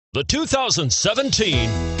The 2017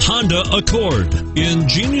 Honda Accord.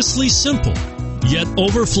 Ingeniously simple, yet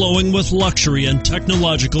overflowing with luxury and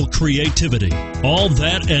technological creativity. All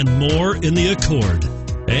that and more in the Accord.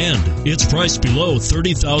 And it's priced below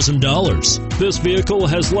 $30,000. This vehicle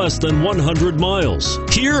has less than 100 miles.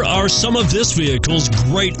 Here are some of this vehicle's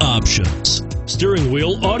great options: steering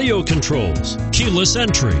wheel audio controls, keyless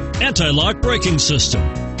entry, anti-lock braking system,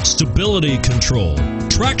 stability control,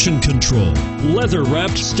 traction control,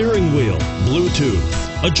 leather-wrapped steering wheel,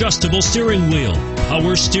 Bluetooth, adjustable steering wheel,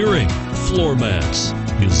 power steering, floor mats.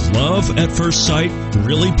 Is love at first sight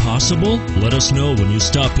really possible? Let us know when you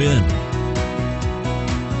stop in.